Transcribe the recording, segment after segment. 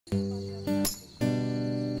Good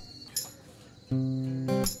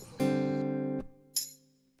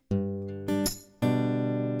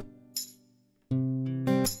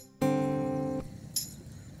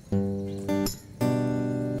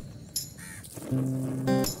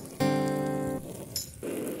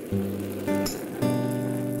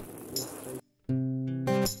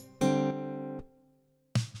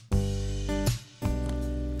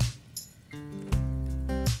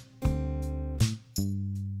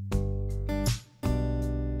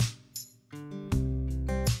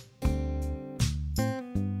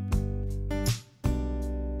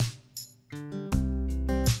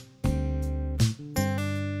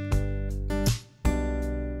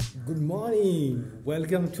morning,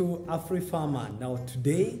 welcome to Afrifama. Now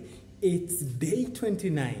today it's day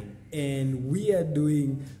 29 and we are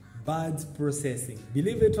doing birds processing.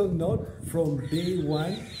 Believe it or not, from day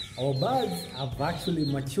one our birds have actually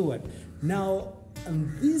matured. Now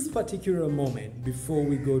on this particular moment, before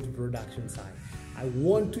we go to production side, I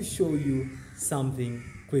want to show you something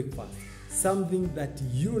quick fast, something that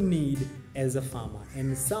you need as a farmer,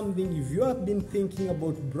 and something, if you have been thinking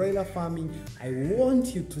about broiler farming, I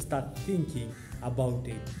want you to start thinking about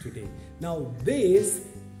it today. Now this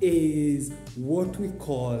is what we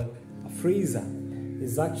call a freezer.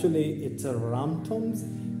 It's a Ramtoms,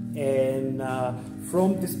 and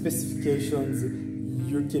from the specifications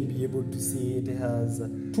you can be able to see it has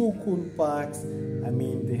 2 cool packs.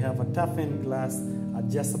 They have a toughened glass,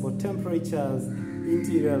 adjustable temperatures,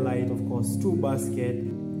 interior light, of course, 2 baskets.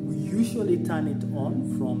 We usually turn it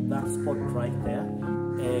on from that spot right there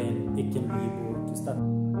and it can be able to start.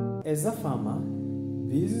 As a farmer,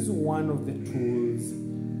 this is one of the tools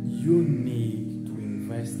you need to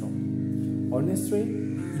invest on. Honestly,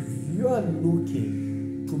 if you are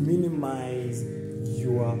looking to minimize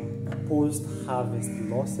your post-harvest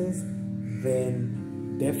losses,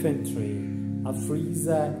 then definitely a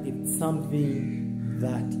freezer is something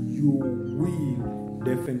that you will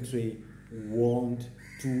definitely want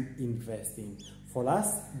to invest in. For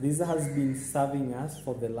us, this has been serving us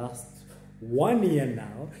for the last 1 year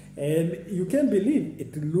now, and you can believe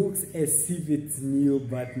it looks as if it's new,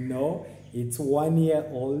 but no, it's 1 year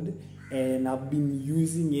old, and I've been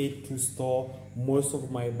using it to store most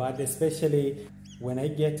of my birds, especially when I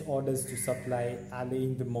get orders to supply early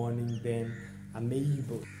in the morning. Then I'm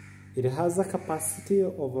able. It has a capacity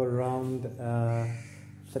of around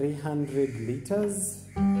 300 liters.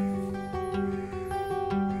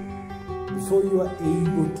 So you are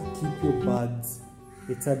able to keep your birds,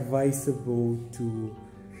 it's advisable to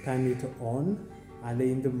turn it on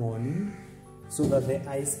early in the morning so that the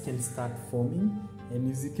ice can start forming,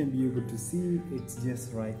 and as you can be able to see, it's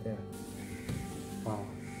just right there. Wow,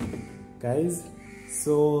 guys,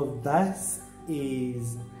 so that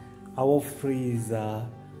is our freezer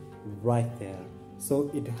right there. So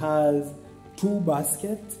it has 2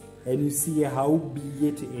 baskets, and you see how big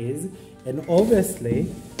it is, and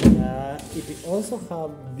obviously it also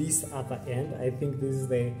have this other end. I think this is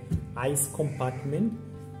the ice compartment,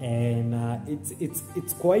 and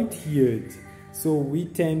it's quite huge. So we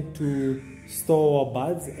tend to store our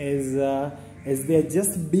birds as they're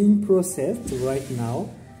just being processed right now.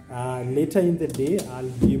 Later in the day,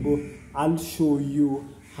 I'll show you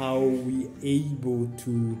how we able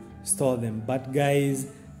to store them. But guys,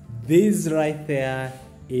 this right there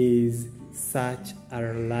is such a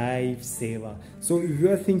lifesaver. So if you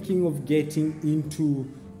are thinking of getting into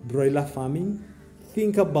broiler farming,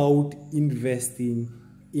 think about investing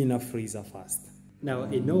in a freezer first. Now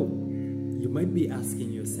I know you might be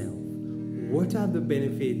asking yourself, what are the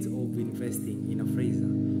benefits of investing in a freezer?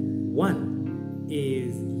 One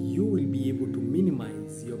is you will be able to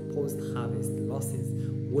minimize your post-harvest losses.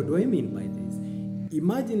 What do I mean by this?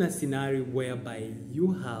 Imagine a scenario whereby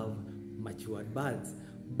you have matured birds,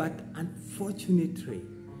 but unfortunately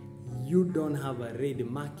you don't have a ready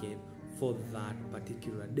market for that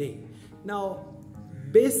particular day. Now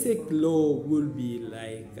basic law will be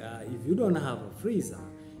like, if you don't have a freezer,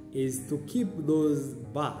 is to keep those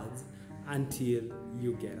birds until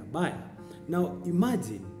you get a buyer. Now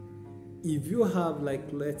imagine if you have,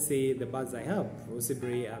 like, let's say the birds I have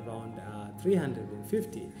possibly around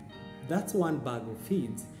 350, that's 1 bag of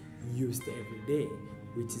feeds used every day,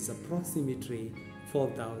 which is approximately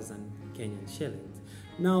 4,000 Kenyan shillings.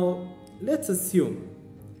 Now let's assume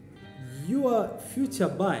your future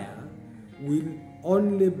buyer will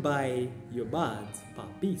only buy your birds per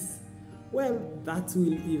piece. Well, that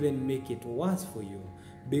will even make it worse for you,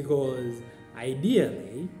 because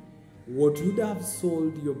ideally what you'd have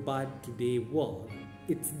sold your bird today worth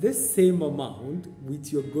it's the same amount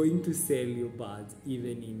which you're going to sell your birds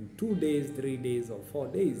even in 2 days, 3 days, or 4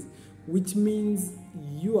 days, which means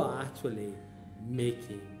you are actually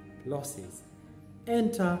making losses.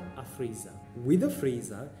 Enter a freezer. With a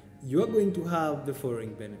freezer, you're going to have the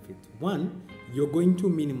following benefit. One, you're going to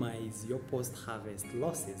minimize your post-harvest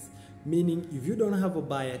losses, meaning if you don't have a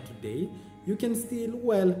buyer today, you can still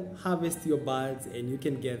harvest your birds and you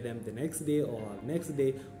can get them the next day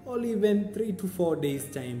or even 3 to 4 days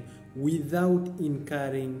time without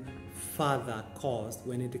incurring further cost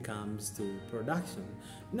when it comes to production.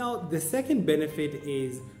 Now, the second benefit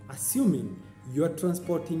is, assuming you're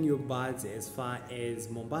transporting your birds as far as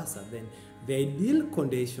Mombasa, then the ideal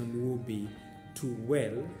condition will be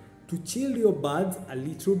to chill your birds a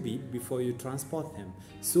little bit before you transport them.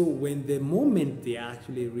 So when the moment they are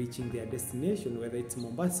actually reaching their destination, whether it's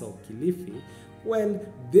Mombasa or Kilifi,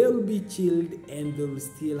 they'll be chilled and they'll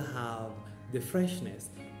still have the freshness.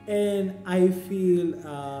 And I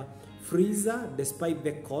feel freezer, despite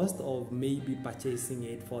the cost of maybe purchasing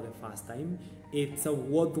it for the first time, it's a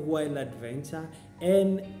worthwhile adventure.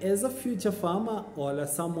 And as a future farmer or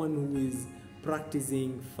as someone who is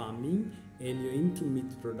practicing farming and you're into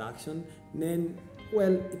meat production, then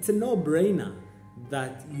it's a no-brainer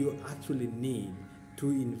that you actually need to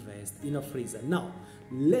invest in a freezer. Now,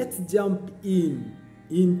 let's jump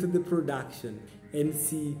into the production and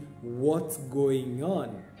see what's going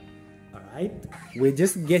on. All right, we're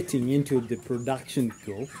just getting into the production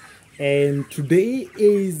though, and today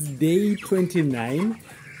is day 29,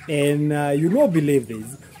 and you won't believe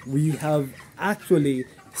this, we have actually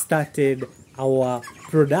started our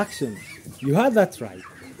production. You heard that right.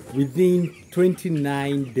 Within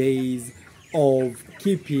 29 days of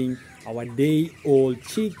keeping our day-old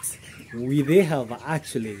chicks, they have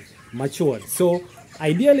actually matured. So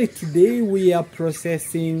ideally today we are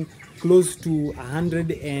processing close to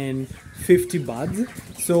 150 birds.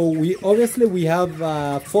 So we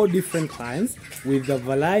have 4 different clients with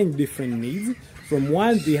varying different needs. From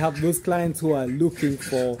one, we have those clients who are looking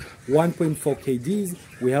for 1.4 kgs.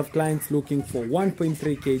 We have clients looking for 1.3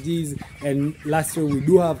 kgs. And lastly, we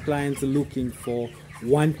do have clients looking for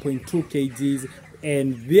 1.2 kgs.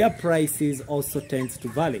 And their prices also tends to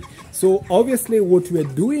vary. So obviously what we're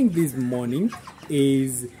doing this morning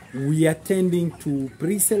is we are tending to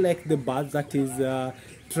pre-select the birds, that is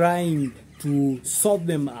trying to sort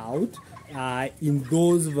them out in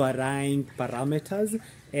those varying parameters,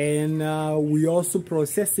 and we also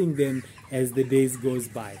processing them as the days goes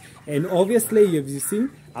by. And obviously, as you see,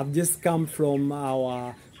 I've just come from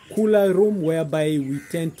our cooler room whereby we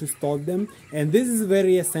tend to store them, and this is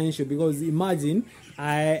very essential because imagine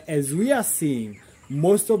as we are seeing,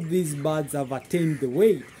 most of these birds have attained the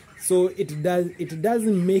weight, so it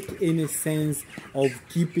doesn't make any sense of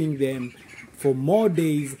keeping them for more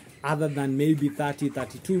days other than maybe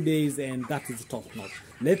 30-32 days, and that is top notch.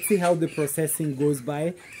 Let's see how the processing goes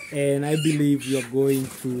by, and I believe you're going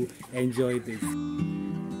to enjoy this.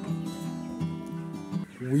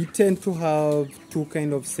 We tend to have 2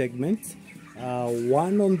 kind of segments.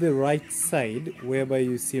 One on the right side, whereby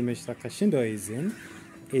you see Mr. Kashindo is in,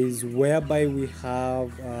 is whereby we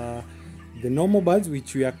have the normal birds,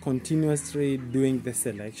 which we are continuously doing the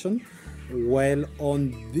selection, while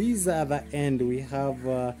on this other end we have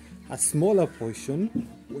a smaller portion.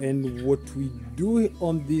 And what we do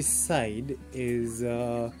on this side is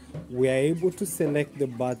we are able to select the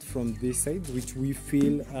birds from this side, which we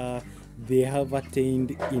feel they have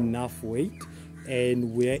attained enough weight,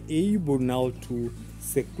 and we are able now to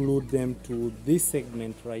seclude them to this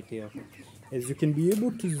segment right here. As you can be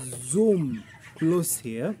able to zoom close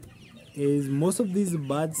here, is most of these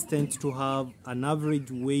birds tend to have an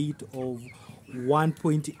average weight of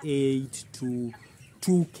 1.8 to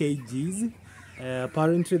 2 kgs.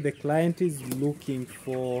 Apparently the client is looking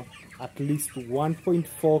for at least 1.4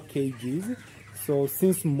 kgs. So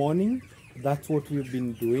since morning, that's what we've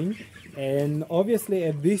been doing. And obviously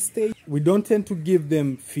at this stage, we don't tend to give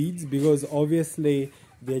them feeds because obviously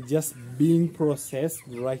they're just being processed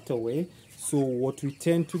right away. So what we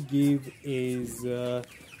tend to give is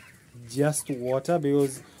just water,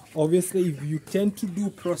 because obviously if you tend to do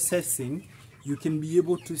processing, you can be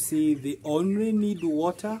able to see they only need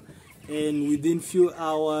water, and within few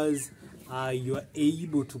hours you are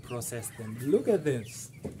able to process them. Look at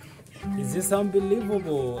this. It's just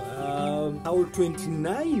unbelievable how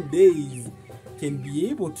 29 days can be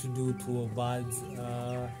able to do to our birds.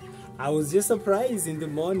 I was just surprised in the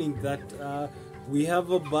morning that we have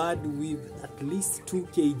a bird with at least 2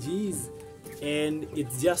 kgs and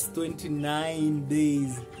it's just 29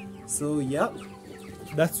 days. So yeah,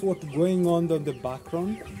 that's what's going on the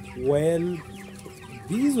background. Well,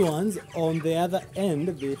 these ones on the other end,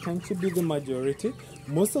 they tend to be the majority.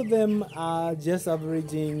 Most of them are just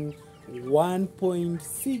averaging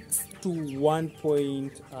 1.6 to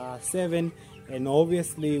 1.7, and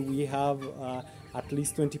obviously we have at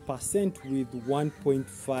least 20% with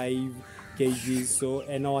 1.5 kgs. So,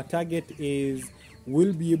 and our target is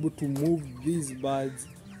we'll be able to move these birds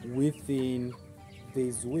within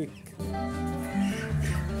this week.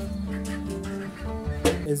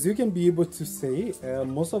 As you can be able to see,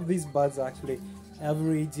 most of these birds are actually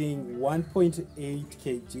averaging 1.8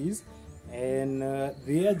 kgs, and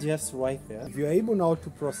they are just right there. If you're able now to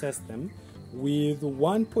process them with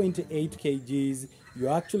 1.8 kgs,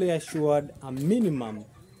 you're actually assured a minimum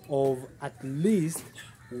of at least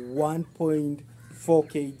 1.4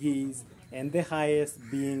 kgs, and the highest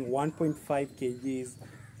being 1.5 kgs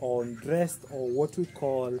on dressed, or what we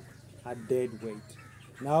call a dead weight.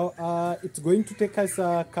 Now it's going to take us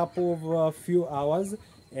a couple of few hours,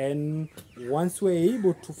 and once we're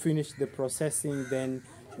able to finish the processing, then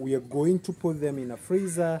we are going to put them in a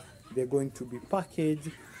freezer. They're going to be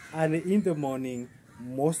packaged, and in the morning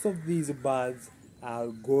most of these birds are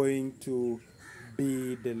going to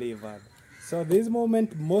be delivered. So this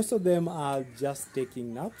moment most of them are just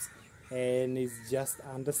taking naps, and it's just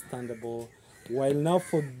understandable. While now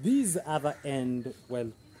for this other end,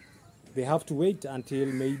 well, they have to wait until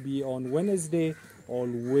maybe on Wednesday or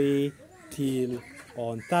wait till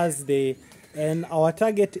on Thursday. And our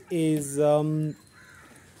target is we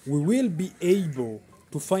will be able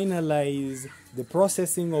to finalize the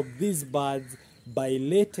processing of these birds by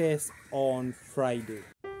latest on Friday.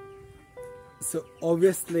 So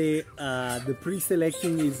obviously the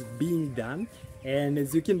pre-selecting is being done, and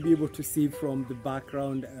as you can be able to see from the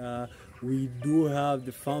background, we do have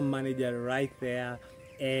the farm manager right there.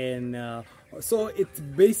 And so it's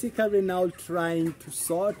basically now trying to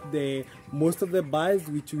sort most of the birds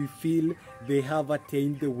which we feel they have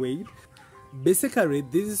attained the weight. Basically,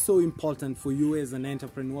 this is so important for you as an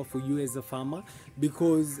entrepreneur, for you as a farmer,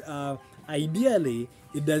 because ideally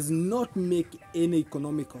it does not make any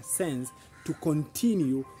economical sense to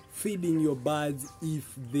continue feeding your birds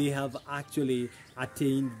if they have actually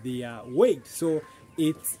attained their weight. So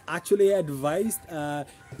it's actually advised,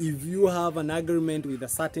 if you have an agreement with a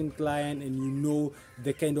certain client and you know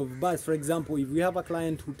the kind of birds. For example, if you have a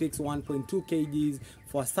client who takes 1.2 kgs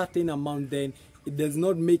for a certain amount, then it does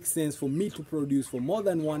not make sense for me to produce for more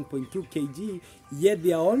than 1.2 kg, yet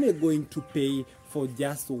they are only going to pay for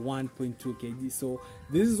just 1.2 kg. So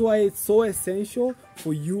this is why it's so essential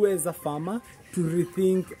for you as a farmer to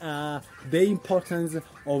rethink the importance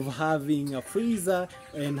of having a freezer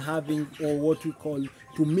and having, or what we call,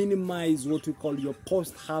 to minimize what we call your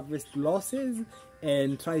post-harvest losses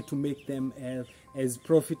and try to make them as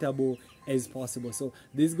profitable as possible. So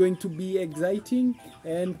this is going to be exciting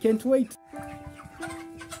and can't wait.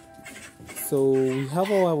 So we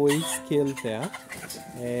have our weight scale there,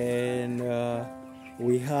 and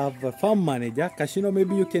we have a farm manager. Kashindo,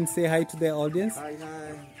 maybe you can say hi to the audience. Hi,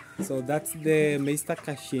 hi. So that's the Mr.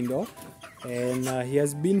 Kashindo, and he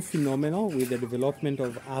has been phenomenal with the development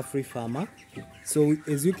of Afrifama. So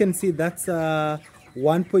as you can see, that's 1.7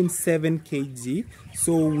 kg.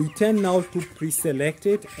 So we tend now to pre-select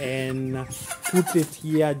it and put it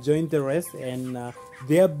here, join the rest, and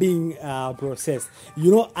they're being processed.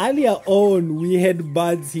 You know, earlier on we had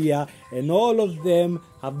birds here and all of them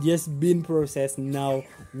have just been processed. Now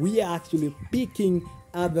we are actually picking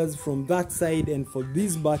others from that side, and for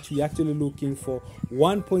this batch we're actually looking for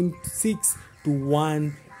 1.6 to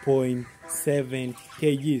 1.7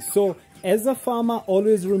 kg. So as a farmer,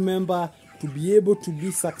 always remember, to be able to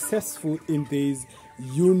be successful in this,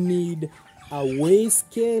 you need a weigh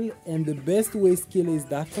scale, and the best weigh scale is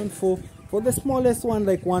that one. For the smallest one,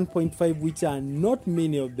 like 1.5, which are not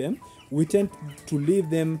many of them, we tend to leave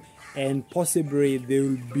them, and possibly they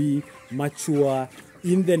will be mature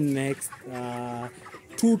in the next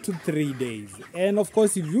 2 to 3 days. And of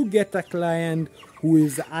course, if you get a client who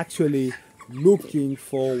is actually looking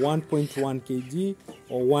for 1.1 kg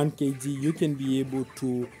or 1 kg, you can be able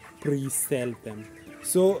to pre-sell them.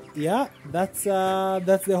 So yeah, that's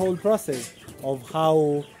the whole process of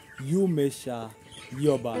how you measure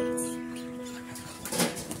your birds.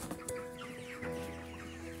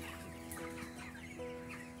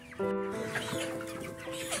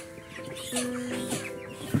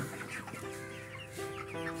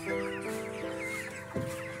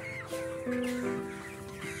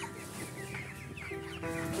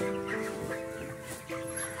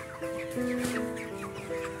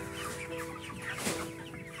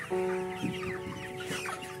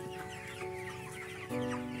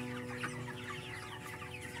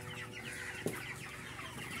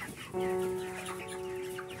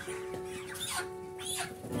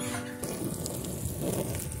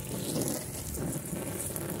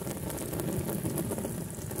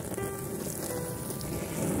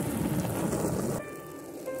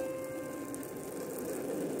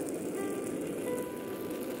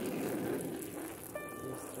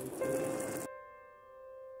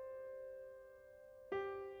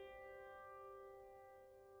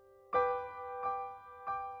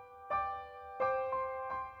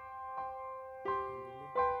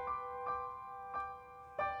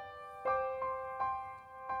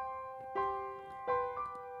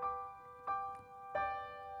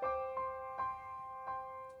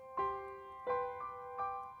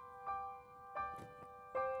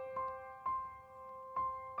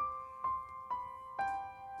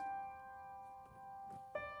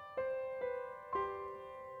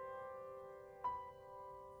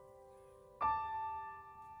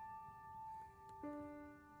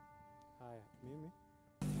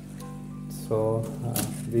 So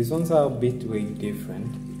these ones are a bit way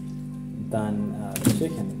different than the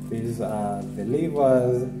chicken. These are the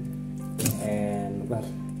livers, and well,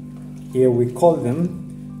 here we call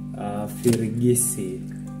them firigisi.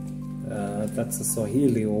 That's a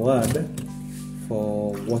Swahili word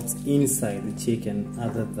for what's inside the chicken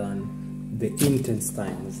other than the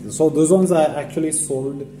intestines. So those ones are actually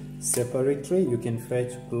sold separately. You can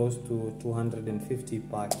fetch close to 250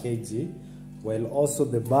 per kg, while also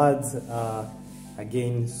the birds are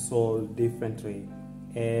again sold differently.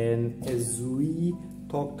 And as we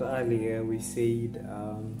talked earlier, we said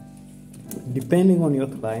depending on your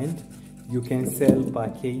client, you can sell per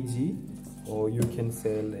kg or you can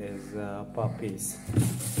sell as per piece.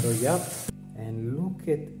 So yeah, and look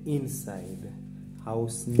at inside how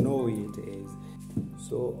snowy it is.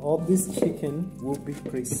 So all this chicken will be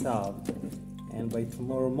preserved, and by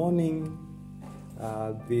tomorrow morning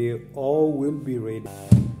they all will be ready.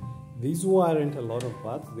 These weren't a lot of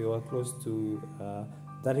birds, they were close to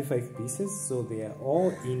 35 pieces, so they are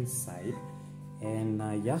all inside. And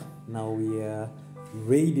yeah, now we are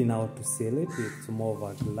ready now to sell it. It's more of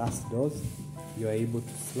a glass doors. You are able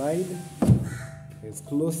to slide as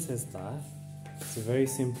close as that. It's very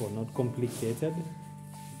simple, not complicated.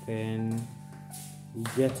 Then we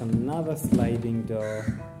get another sliding door,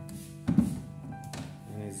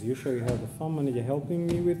 and as usual you have the farm manager helping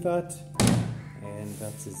me with that, and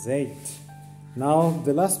that's it. Now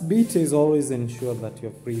the last bit is always ensure that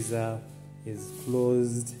your freezer is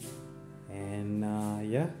closed, and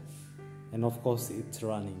yeah, and of course it's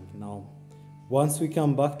running. Now once we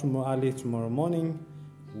come back early tomorrow morning,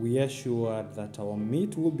 we are sure that our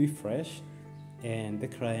meat will be fresh and the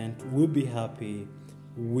client will be happy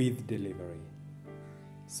with delivery.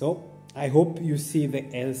 So I hope you see the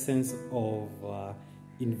essence of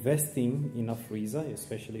investing in a freezer,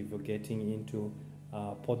 especially if you're getting into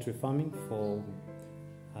poultry farming for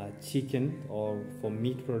chicken or for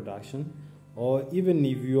meat production, or even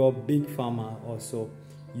if you're a big farmer also,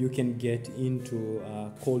 you can get into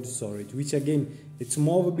cold storage, which again, it's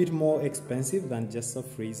a bit more expensive than just a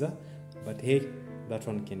freezer, but hey, that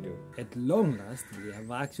one can do. At long last, we have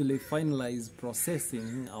actually finalized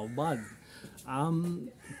processing our birds.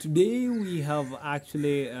 Today we have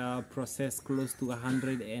actually processed close to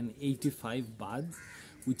 185 birds,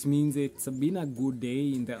 which means it's been a good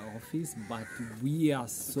day in the office, but we are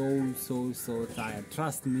so tired.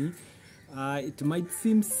 Trust me, it might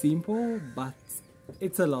seem simple, but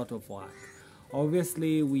it's a lot of work.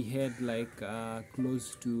 Obviously we had like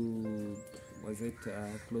close to,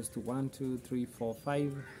 close to 1, 2, 3, 4,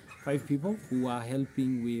 5 people who are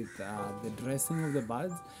helping with the dressing of the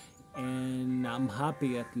birds, and I'm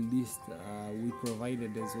happy at least we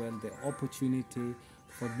provided as well the opportunity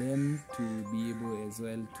for them to be able as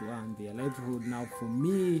well to earn their livelihood. Now for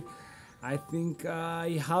me, I think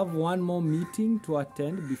I have one more meeting to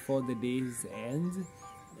attend before the day's ends,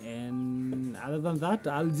 and other than that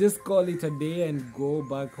I'll just call it a day and go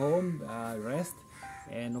back home, rest,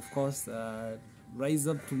 and of course rise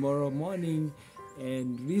up tomorrow morning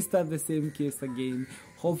and restart the same case again.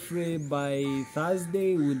 Hopefully by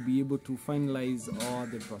Thursday we'll be able to finalize all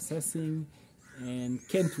the processing, and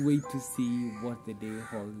can't wait to see what the day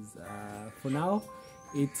holds. For now,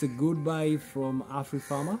 it's a goodbye from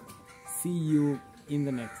Afrifama. See you in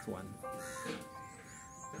the next one.